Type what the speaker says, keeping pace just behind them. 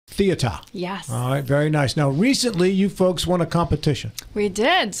theater. Yes. All right, very nice. Now, recently, you folks won a competition. We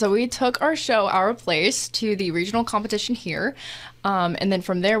did. So we took our show, Our Place, to the regional competition here. And then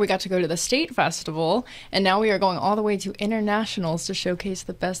from there, we got to go to the state festival. And now we are going all the way to internationals to showcase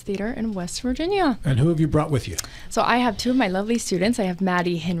the best theater in West Virginia. And who have you brought with you? So I have two of my lovely students. I have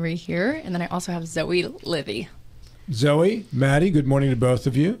Madi Henry here, and then I also have Zoe Levy. Zoe, Madi, good morning to both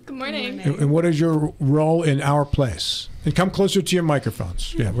of you. Good morning. And what is your role in Our Place? And come closer to your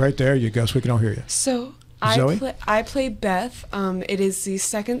microphones. Yeah, right there you go, so we can all hear you. So Zoe? I play Beth. It is the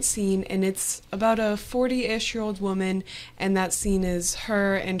second scene, and it's about a 40-ish-year-old woman, and that scene is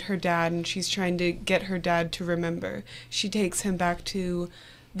her and her dad, and she's trying to get her dad to remember. She takes him back to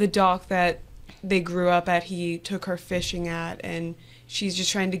the dock that they grew up at, he took her fishing at, and she's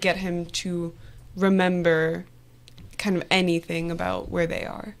just trying to get him to remember kind of anything about where they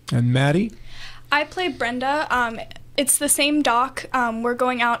are. And Madi? I play Brenda. It's the same dock. We're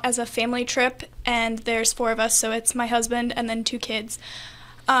going out as a family trip, and there's 4 of us, so it's my husband and then 2 kids.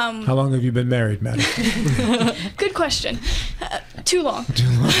 How long have you been married, Madi? Good question. Too long. Too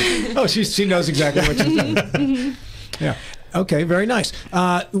long. Oh, she knows exactly what she's doing. Yeah. Okay, very nice.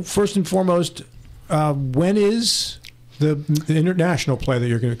 First and foremost, when is the international play that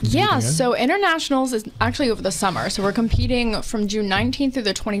you're going to compete in? Yeah, so internationals is actually over the summer. So we're competing from June 19th through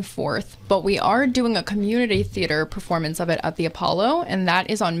the 24th, but we are doing a community theater performance of it at the Apollo, and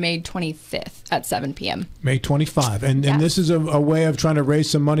that is on May 25th at 7 p.m. May 25. And Yes. this is a way of trying to raise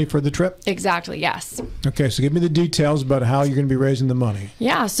some money for the trip? Exactly, yes. Okay, so give me the details about how you're going to be raising the money.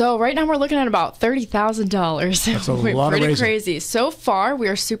 Yeah, so right now we're looking at about $30,000. That's a lot of Pretty raising. crazy. So far, we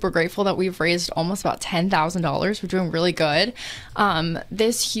are super grateful that we've raised almost about $10,000. We're doing really good.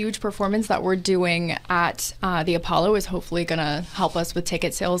 This huge performance that we're doing at the Apollo is hopefully going to help us with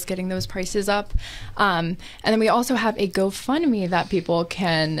ticket sales, getting those prices up. And then we also have a GoFundMe that people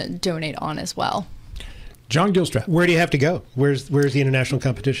can donate on as well. John Gilstrap. Where do you have to go? Where's the international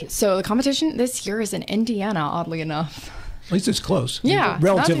competition? So the competition this year is in Indiana, oddly enough. At least it's close. Yeah,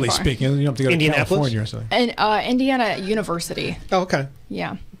 relatively not too far. speaking. You don't have to go to Indianapolis? California or something. And Indiana University. Oh, okay.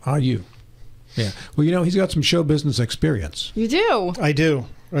 Yeah. Are you? Yeah. Well, he's got some show business experience. You do? I do.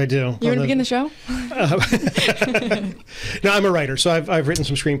 You want to begin the show? No, I'm a writer, so I've written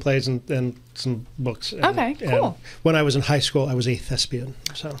some screenplays and some books. Okay, cool. And when I was in high school, I was a thespian.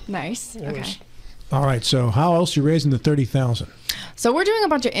 So Nice. it Okay. was- All right. So how else are you raising the $30,000? So we're doing a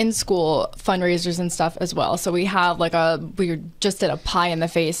bunch of in-school fundraisers and stuff as well. So we have we just did a pie in the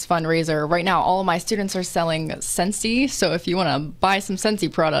face fundraiser. Right now, all of my students are selling Scentsy. So if you want to buy some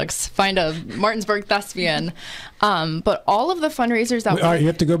Scentsy products, find a Martinsburg thespian. But all of the fundraisers that All right, you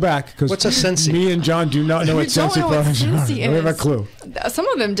have to go back because What's a Scentsy? Me and John do not know what don't Scentsy know what products are. Scentsy We have a is. clue. Some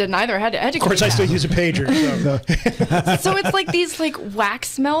of them didn't either. Had to educate Of course, I still them. use a pager. So. So it's like these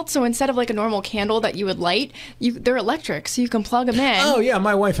wax melts. So instead of like a normal candle that you would light, they're electric. So you can plug them in. Oh, yeah.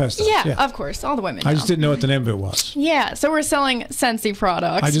 My wife has those. Yeah, of course. All the women I know. just didn't know what the name of it was. Yeah, so we're selling Scentsy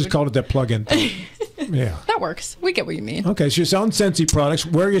products. I just called it that plug-in thing. Yeah. That works. We get what you mean. Okay, so you're selling Scentsy products.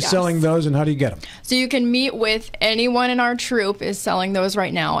 Where are you Yes. selling those and how do you get them? So you can meet with anyone in our troupe is selling those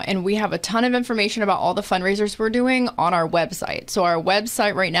right now. And we have a ton of information about all the fundraisers we're doing on our website. So our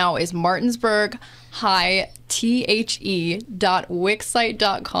website right now is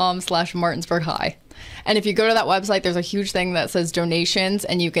martinsburghthe.wixsite.com/Martinsburg High. And if you go to that website, there's a huge thing that says donations,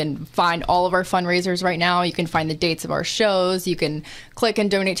 and you can find all of our fundraisers right now. You can find the dates of our shows. You can click and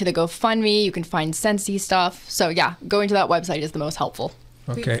donate to the GoFundMe. You can find Scentsy stuff. So yeah, going to that website is the most helpful.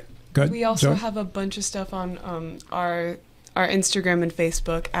 Okay, good. We also Zoe? have a bunch of stuff on our Instagram and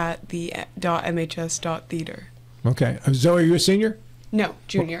Facebook at the .mhs.theater. Okay. Zoe, are you a senior? No,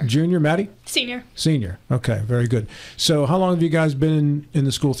 junior. Junior, Maddie? Senior. Senior. Okay, very good. So how long have you guys been in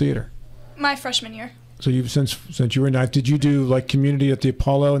the school theater? My freshman year. So you've since you were 9, did you do like community at the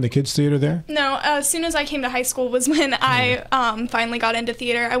Apollo and the kids theater there? No, as soon as I came to high school was when I finally got into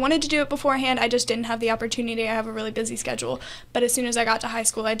theater. I wanted to do it beforehand. I just didn't have the opportunity. I have a really busy schedule. But as soon as I got to high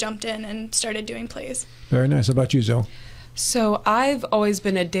school, I jumped in and started doing plays. Very nice. How about you, Zoe? So I've always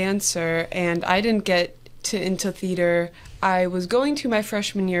been a dancer, and I didn't get into theater. I was going to my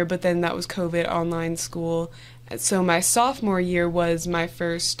freshman year, but then that was COVID online school. So my sophomore year was my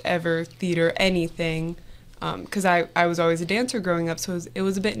first ever theater anything, because I was always a dancer growing up, so it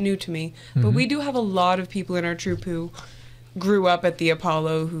was a bit new to me. But we do have a lot of people in our troupe who grew up at the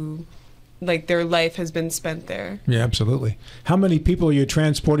Apollo, who like their life has been spent there. Yeah, absolutely. How many people are you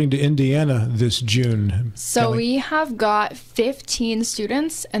transporting to Indiana this June? So Kelly? we have got 15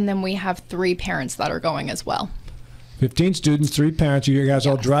 students, and then we have 3 parents that are going as well. 15 students, 3 parents. Are you guys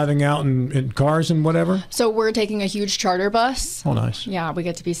all driving out in cars and whatever? So we're taking a huge charter bus. Oh, nice. Yeah, we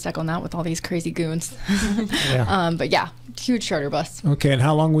get to be stuck on that with all these crazy goons. Yeah. But yeah, huge charter bus. Okay, and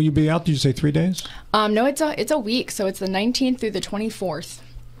how long will you be out? Did you say 3 days? No, it's a week. So it's the 19th through the 24th.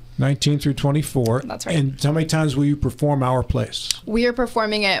 19 through 24. That's right. And how many times will you perform Our Place? We are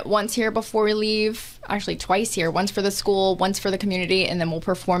performing it once here before we leave, actually twice here, once for the school, once for the community, and then we'll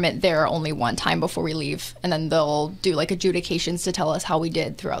perform it there only one time before we leave. And then they'll do like adjudications to tell us how we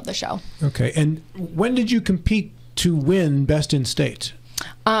did throughout the show. Okay, and when did you compete to win Best in State?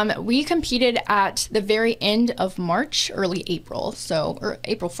 We competed at the very end of March, early April, or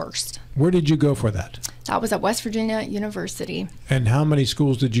April 1st. Where did you go for that? That was at West Virginia University. And how many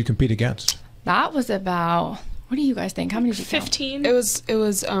schools did you compete against? That was about, what do you guys think? How many did you count? 15. It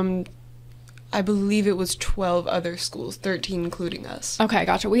was I believe it was 12 other schools, 13 including us. Okay,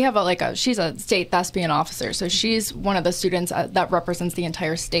 gotcha. We have she's a state thespian officer, so she's one of the students that represents the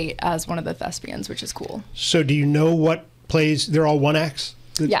entire state as one of the thespians, which is cool. So do you know what plays? They're all one acts?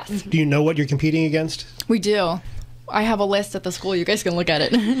 Yes. Do you know what you're competing against? We do. I have a list at the school. You guys can look at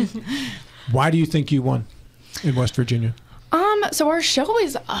it. Why do you think you won in West Virginia? So our show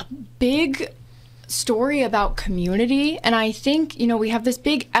is a big story about community, and I think we have this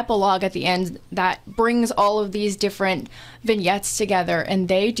big epilogue at the end that brings all of these different vignettes together, and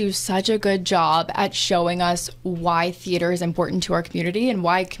they do such a good job at showing us why theater is important to our community and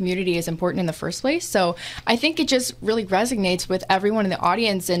why community is important in the first place. So I think it just really resonates with everyone in the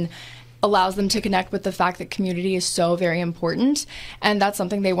audience and allows them to connect with the fact that community is so very important, and that's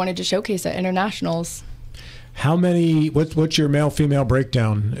something they wanted to showcase at internationals. How many? What's your male-female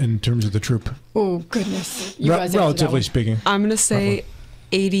breakdown in terms of the troupe? Oh goodness, you guys Relatively speaking. I'm gonna say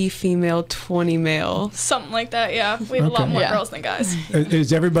 80 female, 20 male. Something like that, yeah. We have a lot more girls than guys.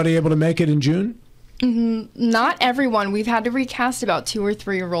 Is everybody able to make it in June? Not everyone. We've had to recast about 2 or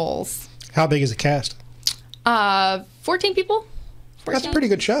 3 roles. How big is the cast? 14 people. 14? That's a pretty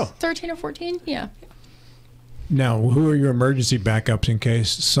good show. 13 or 14, yeah. Now, who are your emergency backups in case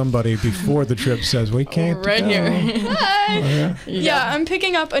somebody before the trip says, we can't right go? here. Hi. Yeah, I'm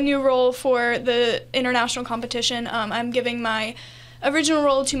picking up a new role for the international competition. I'm giving my original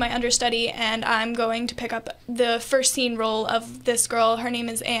role to my understudy, and I'm going to pick up the first scene role of this girl. Her name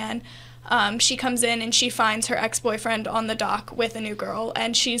is Anne. She comes in and she finds her ex-boyfriend on the dock with a new girl,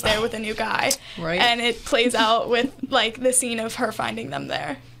 and she's there with a new guy. Right. And it plays out with like the scene of her finding them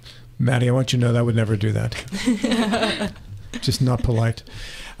there. Maddie, I want you to know that I would never do that. Just not polite.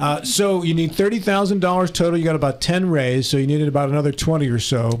 So you need $30,000 total. You got about 10 raised, so you needed about another 20 or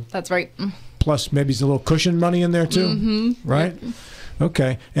so. That's right. Plus maybe a little cushion money in there too, right? Yep.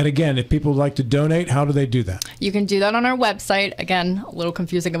 Okay. And again, if people would like to donate, how do they do that? You can do that on our website. Again, a little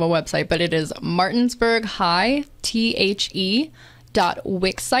confusing of a website, but it is Martinsburg High, THE.Wixsite.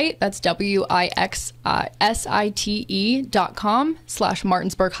 That's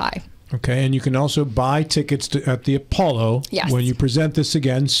WIXSITE.com/Martinsburg High. Okay, and you can also buy tickets at the Apollo when you present this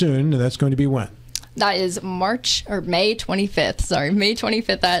again soon, and that's going to be when? That is May 25th. Sorry, May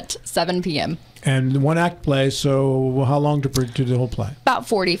 25th at 7 p.m. And one act play, so how long to do the whole play? About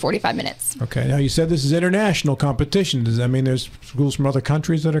 45 minutes. Okay, now you said this is international competition. Does that mean there's schools from other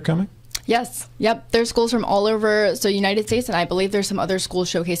countries that are coming? Yes. Yep. There's schools from all over, so United States, and I believe there's some other schools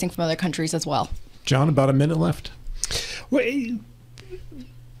showcasing from other countries as well. John, about a minute left.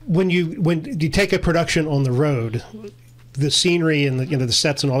 When you take a production on the road, the scenery and the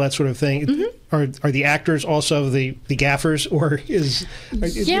sets and all that sort of thing, are the actors also the gaffers, or is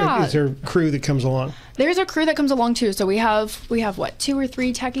there a crew that comes along? There's a crew that comes along too. So we have what, 2 or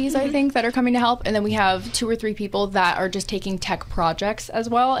 3 techies I think that are coming to help, and then we have 2 or 3 people that are just taking tech projects as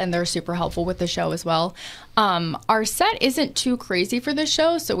well, and they're super helpful with the show as well. Our set isn't too crazy for this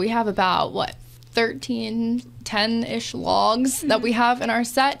show, so we have about 10-ish logs that we have in our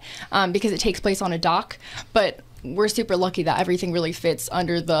set because it takes place on a dock, but we're super lucky that everything really fits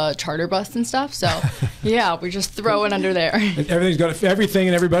under the charter bus and stuff. So yeah, we just throw it under there. Everything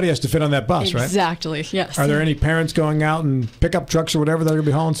and everybody has to fit on that bus, right? Exactly. Yes. Are there any parents going out and pickup trucks or whatever that are going to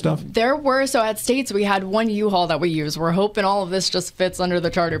be hauling stuff? There were. So at States, we had one U-Haul that we use. We're hoping all of this just fits under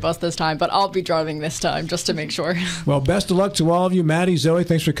the charter bus this time, but I'll be driving this time just to make sure. Well, best of luck to all of you. Maddie, Zoe,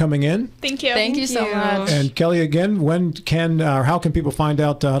 thanks for coming in. Thank you. Thank you so much. And Kelly, again, how can people find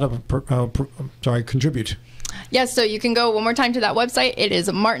out how to contribute? Yes, so you can go one more time to that website. It is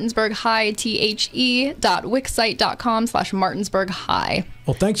Martinsburg High, THE.Wixsite.com/Martinsburg High.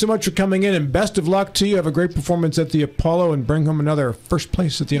 Well, thanks so much for coming in, and best of luck to you. Have a great performance at the Apollo and bring home another first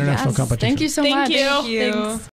place at the international competition. Thank you so much. Thank you. Thank you. Thanks.